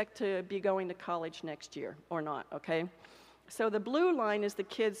expect to be going to college next year or not, okay? So the blue line is the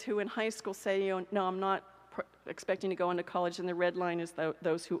kids who in high school say, you know, no, I'm not expecting to go into college, and the red line is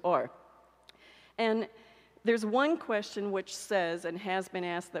those who are. And there's one question which says, and has been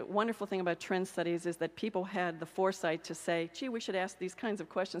asked, the wonderful thing about trend studies is that people had the foresight to say, gee, we should ask these kinds of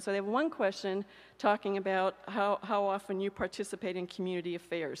questions. So they have one question talking about how often you participate in community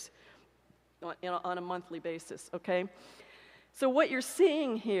affairs on a monthly basis, okay? So what you're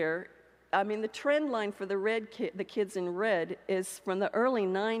seeing here, I mean, the trend line for the kids in red is from the early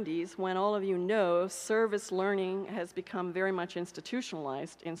 90s, when all of you know service learning has become very much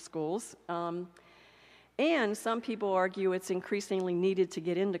institutionalized in schools. And some people argue it's increasingly needed to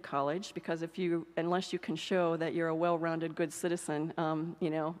get into college, because unless you can show that you're a well-rounded good citizen, you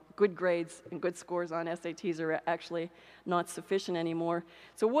know, good grades and good scores on SATs are actually not sufficient anymore.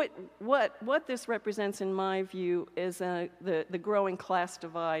 So what this represents, in my view, is the growing class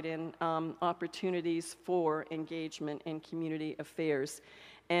divide in opportunities for engagement in community affairs.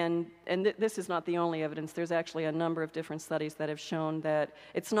 And this is not the only evidence. There's actually a number of different studies that have shown that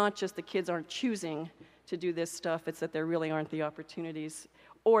it's not just the kids aren't choosing to do this stuff, it's that there really aren't the opportunities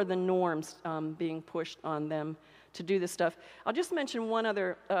or the norms being pushed on them to do this stuff. I'll just mention one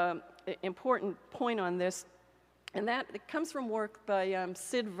other important point on this, and that it comes from work by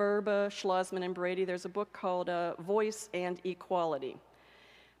Sid Verba, Schlossman, and Brady. There's a book called Voice and Equality.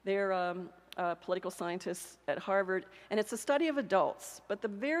 They're political scientists at Harvard, and it's a study of adults. But the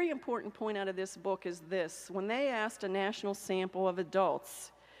very important point out of this book is this. When they asked a national sample of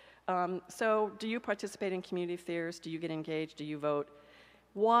adults, so do you participate in community affairs? Do you get engaged? Do you vote?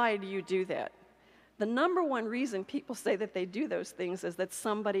 Why do you do that? The number one reason people say that they do those things is that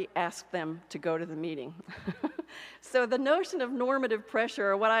somebody asked them to go to the meeting. So the notion of normative pressure,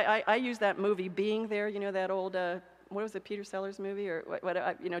 or what I use that movie, Being There, you know, that old, what was it, Peter Sellers movie, or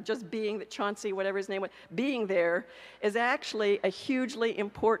you know, just being, that Chauncey, whatever his name was, being there is actually a hugely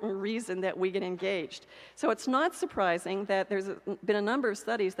important reason that we get engaged. So it's not surprising that there's been a number of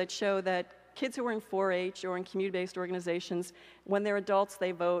studies that show that kids who are in 4-H or in community-based organizations, when they're adults,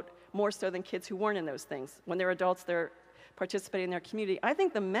 they vote more so than kids who weren't in those things. When they're adults, they're participating in their community. I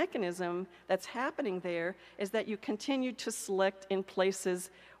think the mechanism that's happening there is that you continue to select in places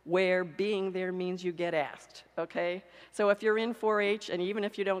where being there means you get asked, okay? So if you're in 4-H, and even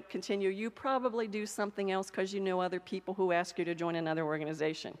if you don't continue, you probably do something else because you know other people who ask you to join another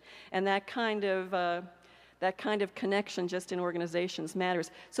organization. And that kind of connection just in organizations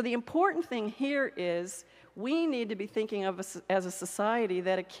matters. So the important thing here is we need to be thinking of us as a society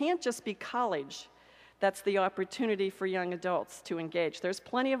that it can't just be college that's the opportunity for young adults to engage. There's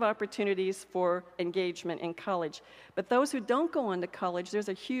plenty of opportunities for engagement in college, but those who don't go on to college, there's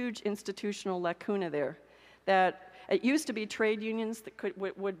a huge institutional lacuna there. That it used to be trade unions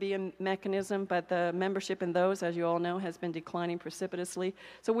that would be a mechanism, but the membership in those, as you all know, has been declining precipitously.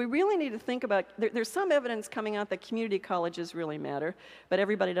 So we really need to think about, there's some evidence coming out that community colleges really matter, but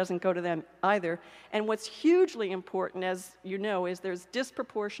everybody doesn't go to them either. And what's hugely important, as you know, is there's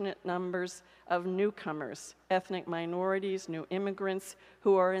disproportionate numbers of newcomers, ethnic minorities, new immigrants,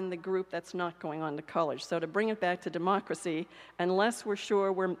 who are in the group that's not going on to college. So to bring it back to democracy, unless we're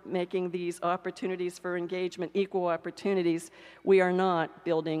sure we're making these opportunities for engagement equal opportunities, we are not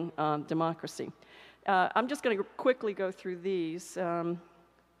building democracy. I'm just going to quickly go through these.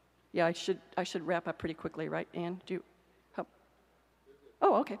 Yeah, I should wrap up pretty quickly, right, Ann? Do you?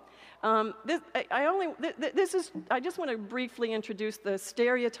 Oh, okay. I just want to briefly introduce the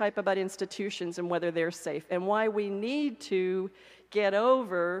stereotype about institutions and whether they're safe, and why we need to get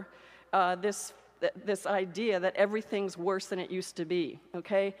over this idea that everything's worse than it used to be.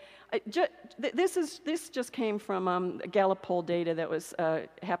 Okay, this just came from Gallup poll data that was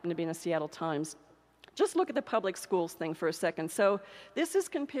happened to be in the Seattle Times. Just look at the public schools thing for a second. So this is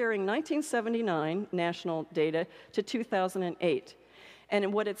comparing 1979 national data to 2008.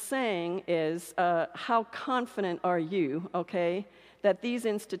 And what it's saying is, how confident are you, okay, that these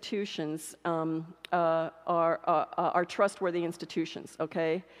institutions are trustworthy institutions,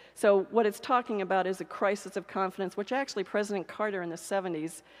 okay? So what it's talking about is a crisis of confidence, which actually President Carter in the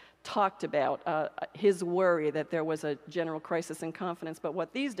 70s talked about his worry that there was a general crisis in confidence. But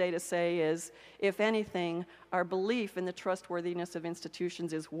what these data say is, if anything, our belief in the trustworthiness of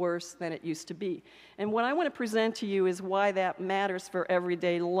institutions is worse than it used to be. And what I want to present to you is why that matters for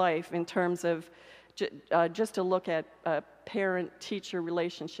everyday life in terms of just to look at parent-teacher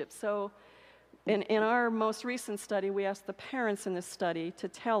relationships. So in our most recent study, we asked the parents in this study to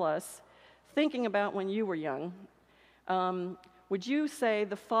tell us, thinking about when you were young, would you say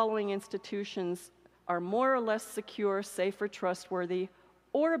the following institutions are more or less secure, safe, or trustworthy,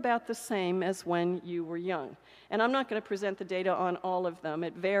 or about the same as when you were young? And I'm not going to present the data on all of them.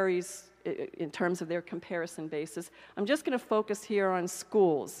 It varies in terms of their comparison basis. I'm just going to focus here on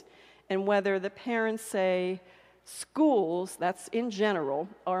schools and whether the parents say schools, that's in general,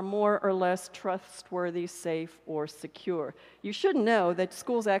 are more or less trustworthy, safe, or secure. You should know that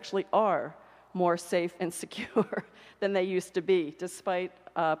schools actually are more safe and secure than they used to be, despite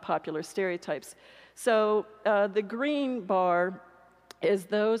popular stereotypes. So the green bar is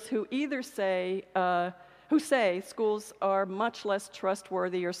those who either say, schools are much less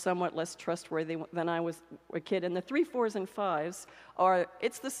trustworthy or somewhat less trustworthy than I was a kid. And the 3, 4s, and 5s are,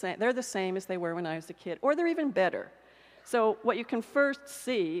 it's the same, they're the same as they were when I was a kid, or they're even better. So what you can first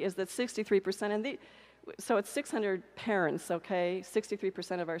see is that 63%, and so it's 600 parents, okay?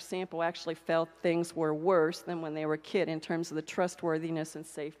 63% of our sample actually felt things were worse than when they were a kid in terms of the trustworthiness and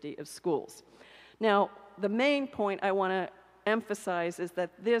safety of schools. Now, the main point I want to emphasize is that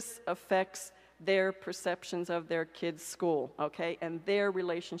this affects their perceptions of their kids' school, okay, and their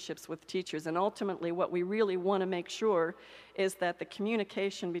relationships with teachers. And ultimately, what we really want to make sure is that the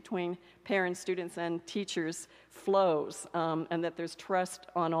communication between parents, students, and teachers flows, and that there's trust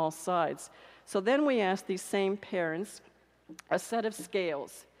on all sides. So then we ask these same parents a set of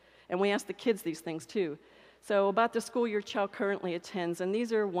scales, and we ask the kids these things too. So about the school your child currently attends, and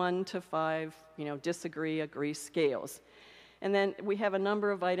these are 1 to 5, disagree, agree scales. And then we have a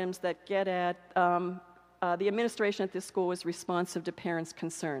number of items that get at the administration at this school is responsive to parents'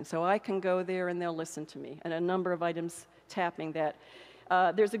 concerns. So I can go there and they'll listen to me, and a number of items tapping that.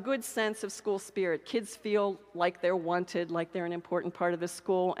 There's a good sense of school spirit. Kids feel like they're wanted, like they're an important part of the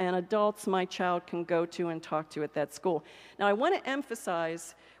school, and adults my child can go to and talk to at that school. Now, I want to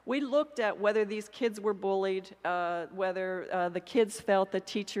emphasize, we looked at whether these kids were bullied, whether the kids felt that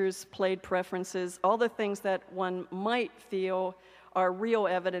teachers played preferences, all the things that one might feel are real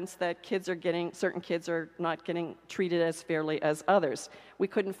evidence that certain kids are not getting treated as fairly as others. We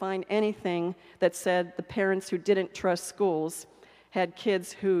couldn't find anything that said the parents who didn't trust schools had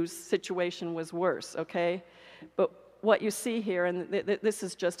kids whose situation was worse, okay? But what you see here, and this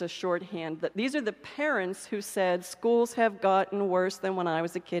is just a shorthand, that these are the parents who said schools have gotten worse than when I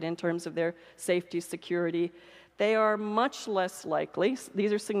was a kid in terms of their safety, security. They are much less likely,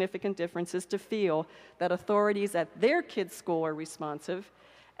 these are significant differences, to feel that authorities at their kids' school are responsive.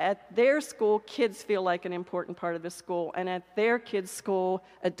 At their school, kids feel like an important part of the school, and at their kids' school,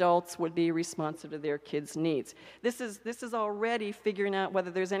 adults would be responsive to their kids' needs. This is already figuring out whether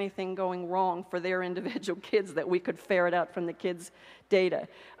there's anything going wrong for their individual kids that we could ferret out from the kids' data.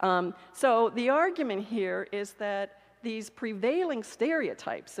 So the argument here is that these prevailing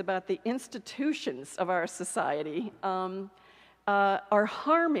stereotypes about the institutions of our society are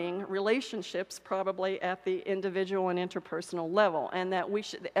harming relationships probably at the individual and interpersonal level, and that we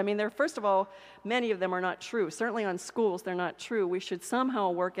should, first of all, many of them are not true. Certainly on schools, they're not true. We should somehow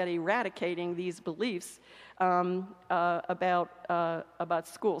work at eradicating these beliefs about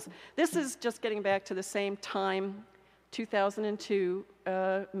schools. This is just getting back to the same Time 2002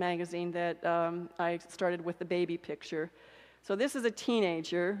 magazine that I started with the baby picture. So this is a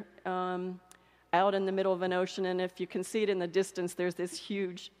teenager out in the middle of an ocean, and if you can see it in the distance, there's this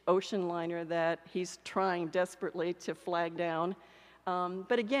huge ocean liner that he's trying desperately to flag down.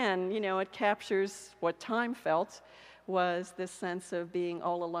 But again, it captures what Time felt was this sense of being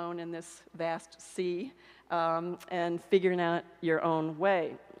all alone in this vast sea and figuring out your own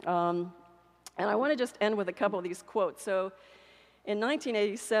way. And I want to just end with a couple of these quotes. So in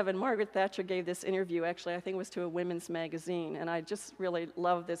 1987, Margaret Thatcher gave this interview, actually I think it was to a women's magazine, and I just really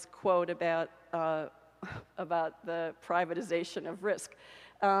love this quote about the privatization of risk.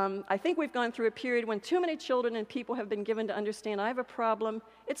 I think we've gone through a period when too many children and people have been given to understand, I have a problem,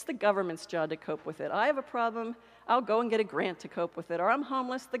 it's the government's job to cope with it. I have a problem, I'll go and get a grant to cope with it. Or I'm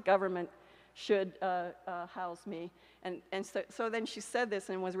homeless, the government should house me. And so then she said this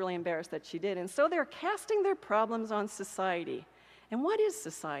and was really embarrassed that she did. And so they're casting their problems on society. And what is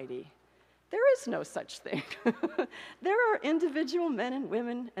society? There is no such thing. There are individual men and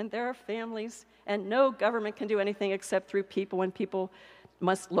women, and there are families, and no government can do anything except through people, and people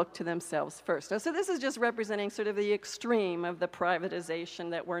must look to themselves first. So this is just representing sort of the extreme of the privatization,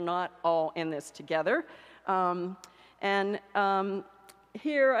 that we're not all in this together.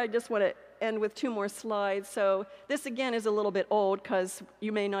 Here I just want to end with 2 more slides. So this again is a little bit old, because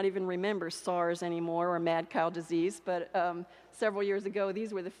you may not even remember SARS anymore, or mad cow disease, but several years ago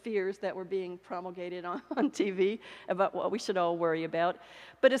these were the fears that were being promulgated on TV about what we should all worry about.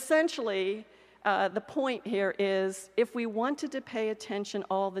 But essentially, the point here is, if we wanted to pay attention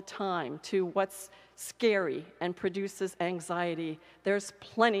all the time to what's scary and produces anxiety, there's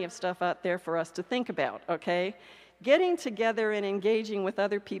plenty of stuff out there for us to think about, okay? Getting together and engaging with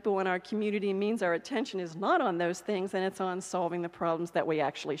other people in our community means our attention is not on those things, and it's on solving the problems that we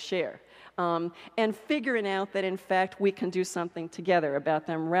actually share. And figuring out that, in fact, we can do something together about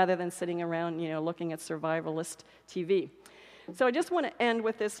them, rather than sitting around, looking at survivalist TV. So I just want to end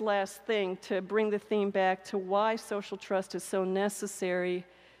with this last thing to bring the theme back to why social trust is so necessary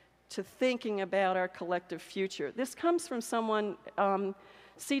to thinking about our collective future. This comes from someone,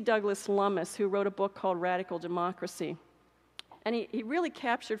 C. Douglas Lummis, who wrote a book called Radical Democracy. And he really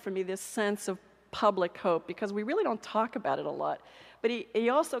captured for me this sense of public hope, because we really don't talk about it a lot. But he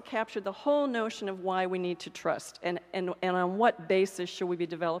also captured the whole notion of why we need to trust, and on what basis should we be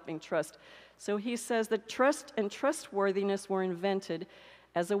developing trust. So he says that trust and trustworthiness were invented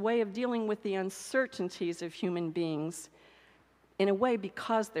as a way of dealing with the uncertainties of human beings, in a way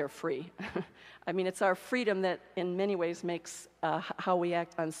because they're free. I mean, it's our freedom that in many ways makes how we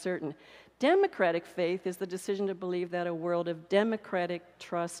act uncertain. Democratic faith is the decision to believe that a world of democratic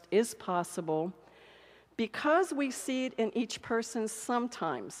trust is possible, because we see it in each person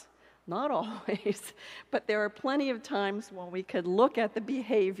sometimes. Not always, but there are plenty of times when we could look at the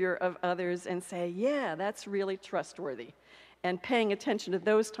behavior of others and say, yeah, that's really trustworthy. And paying attention to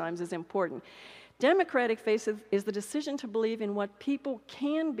those times is important. Democratic faith is the decision to believe in what people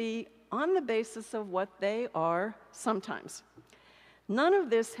can be on the basis of what they are sometimes. None of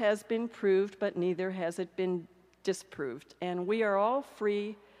this has been proved, but neither has it been disproved. And we are all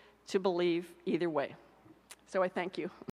free to believe either way. So I thank you.